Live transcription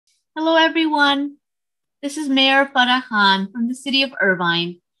Hello, everyone. This is Mayor Farrah from the city of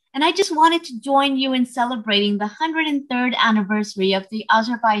Irvine, and I just wanted to join you in celebrating the 103rd anniversary of the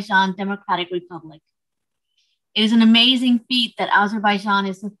Azerbaijan Democratic Republic. It is an amazing feat that Azerbaijan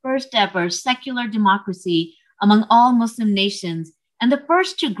is the first ever secular democracy among all Muslim nations and the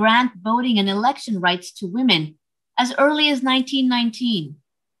first to grant voting and election rights to women as early as 1919.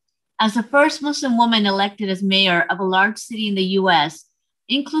 As the first Muslim woman elected as mayor of a large city in the US,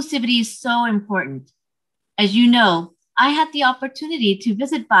 inclusivity is so important. As you know, I had the opportunity to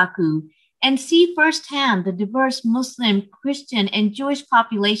visit Baku and see firsthand the diverse Muslim, Christian, and Jewish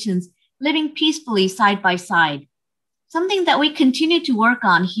populations living peacefully side by side, something that we continue to work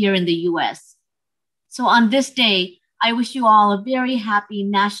on here in the US. So on this day, I wish you all a very happy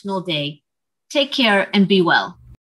National Day. Take care and be well.